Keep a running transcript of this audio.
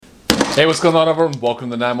Hey, what's going on, everyone?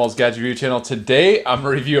 Welcome to the 9Malls Gadget Review channel. Today, I'm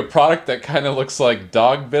going to review a product that kind of looks like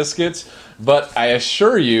dog biscuits, but I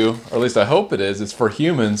assure you, or at least I hope it is, it's for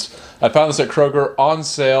humans. I found this at Kroger on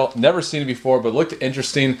sale. Never seen it before, but it looked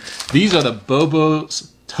interesting. These are the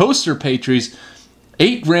Bobo's Toaster Pastries.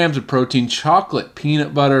 8 grams of protein, chocolate,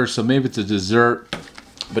 peanut butter, so maybe it's a dessert.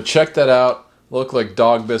 But check that out. Look like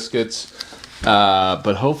dog biscuits,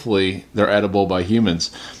 but hopefully they're edible by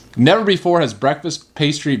humans. Never before has breakfast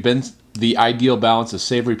pastry been the ideal balance of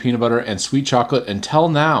savory peanut butter and sweet chocolate until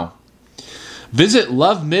now. Visit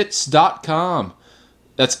lovemitts.com.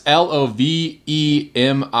 That's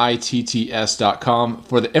LOVEMITTS.com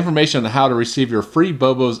for the information on how to receive your free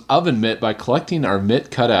Bobo's oven mitt by collecting our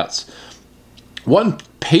mitt cutouts. One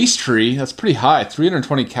pastry, that's pretty high,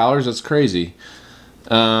 320 calories, that's crazy.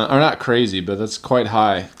 Or not crazy, but that's quite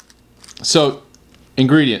high. So,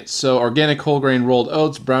 ingredients. So, organic whole grain rolled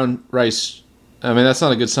oats, brown rice. I mean, that's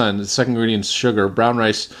not a good sign. The second ingredient is sugar, brown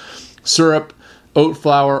rice, syrup, oat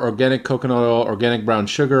flour, organic coconut oil, organic brown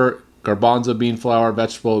sugar, garbanzo bean flour,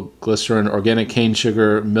 vegetable glycerin, organic cane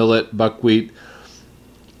sugar, millet, buckwheat.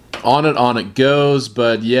 On it goes.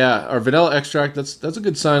 But yeah, our vanilla extract, that's a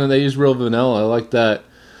good sign, and they use real vanilla. I like that.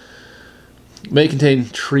 May contain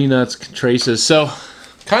tree nuts traces. So,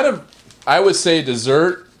 kind of, I would say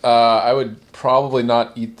dessert. I would probably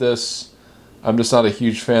not eat this. I'm just not a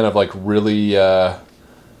huge fan of like really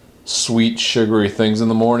sweet, sugary things in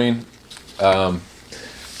the morning.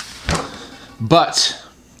 But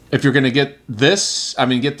if you're gonna get this, I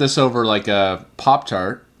mean, get this over like a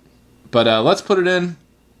Pop-Tart. But let's put it in.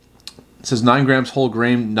 It says 9 grams whole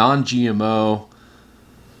grain, non-GMO.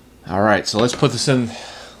 All right, so let's put this in.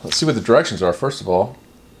 Let's see what the directions are, first of all.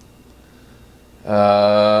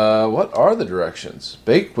 What are the directions?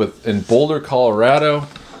 Baked in Boulder, Colorado.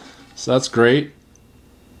 So that's great.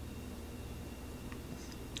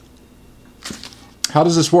 How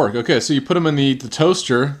does this work? Okay, so you put them in the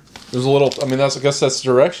toaster. There's a little, I guess that's the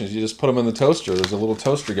directions. You just put them in the toaster. There's a little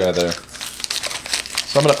toaster guy there.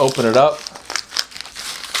 So I'm going to open it up.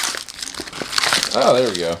 Oh, there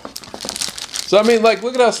we go. So, I mean, like,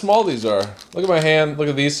 look at how small these are. Look at my hand. Look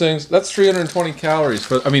at these things. That's 320 calories.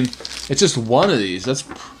 But, I mean, it's just one of these. That's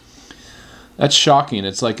shocking.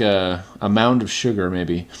 It's like a mound of sugar,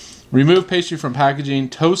 maybe. Remove pastry from packaging.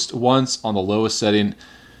 Toast once on the lowest setting.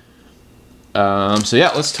 So,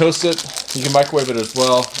 yeah, let's toast it. You can microwave it as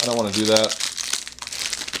well. I don't want to do that.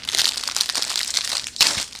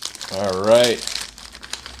 All right.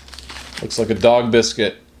 Looks like a dog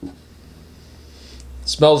biscuit.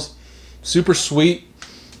 Smells super sweet.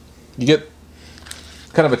 You get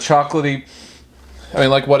kind of a chocolatey, I mean,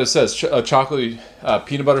 like what it says, a chocolatey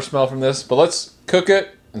peanut butter smell from this. But let's cook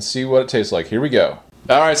it and see what it tastes like. Here we go.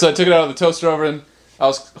 All right, so I took it out of the toaster oven. I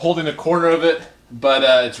was holding a corner of it, but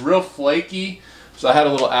it's real flaky, so I had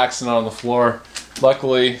a little accident on the floor.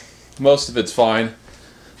 Luckily, most of it's fine.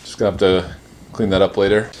 Just gonna have to clean that up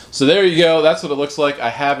later. So there you go. That's what it looks like. I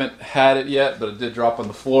haven't had it yet, but it did drop on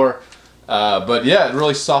the floor. But yeah, it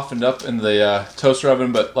really softened up in the toaster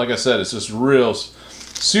oven. But like I said, it's just real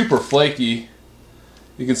super flaky.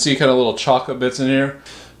 You can see kind of little chocolate bits in here.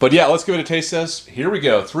 But yeah, let's give it a taste test. Here we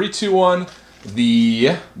go. 3, 2, 1.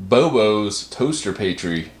 The Bobo's Toaster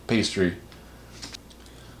Pastry. It's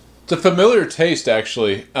a familiar taste,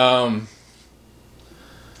 actually.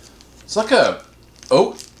 It's like a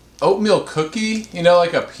oatmeal cookie. You know,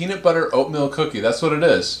 like a peanut butter oatmeal cookie. That's what it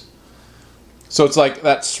is. So it's like,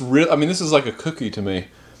 that's real. I mean, this is like a cookie to me.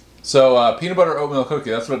 So peanut butter oatmeal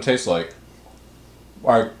cookie, that's what it tastes like.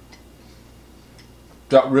 Like,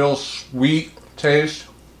 got real sweet taste.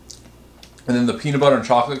 And then the peanut butter and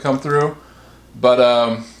chocolate come through.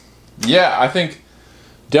 But yeah, I think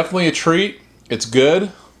definitely a treat. It's good.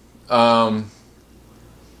 I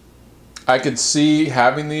could see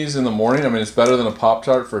having these in the morning. I mean, it's better than a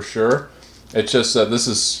Pop-Tart for sure. It's just that this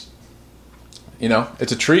is, you know,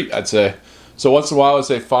 it's a treat, I'd say. So once in a while I'd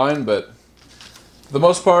say fine, but for the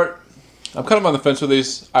most part, I'm kind of on the fence with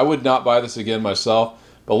these. I would not buy this again myself,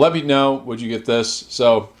 but let me know, would you get this?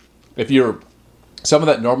 So if you're someone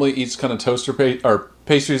that normally eats kind of toaster or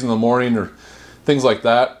pastries in the morning or things like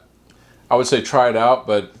that, I would say try it out.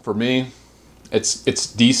 But for me,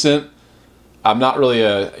 it's decent. I'm not really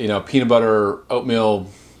a peanut butter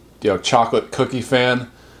oatmeal chocolate cookie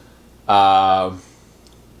fan.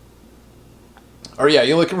 Or yeah,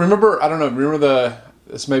 you like remember? I don't know. Remember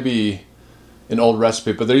this may be an old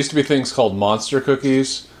recipe, but there used to be things called monster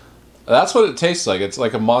cookies. That's what it tastes like. It's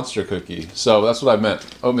like a monster cookie. So that's what I meant.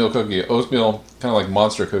 Oatmeal cookie. Oatmeal, kind of like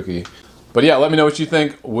monster cookie. But yeah, let me know what you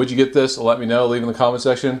think. Would you get this? Let me know. Leave in the comment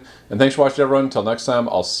section. And thanks for watching, everyone. Until next time,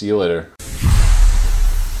 I'll see you later.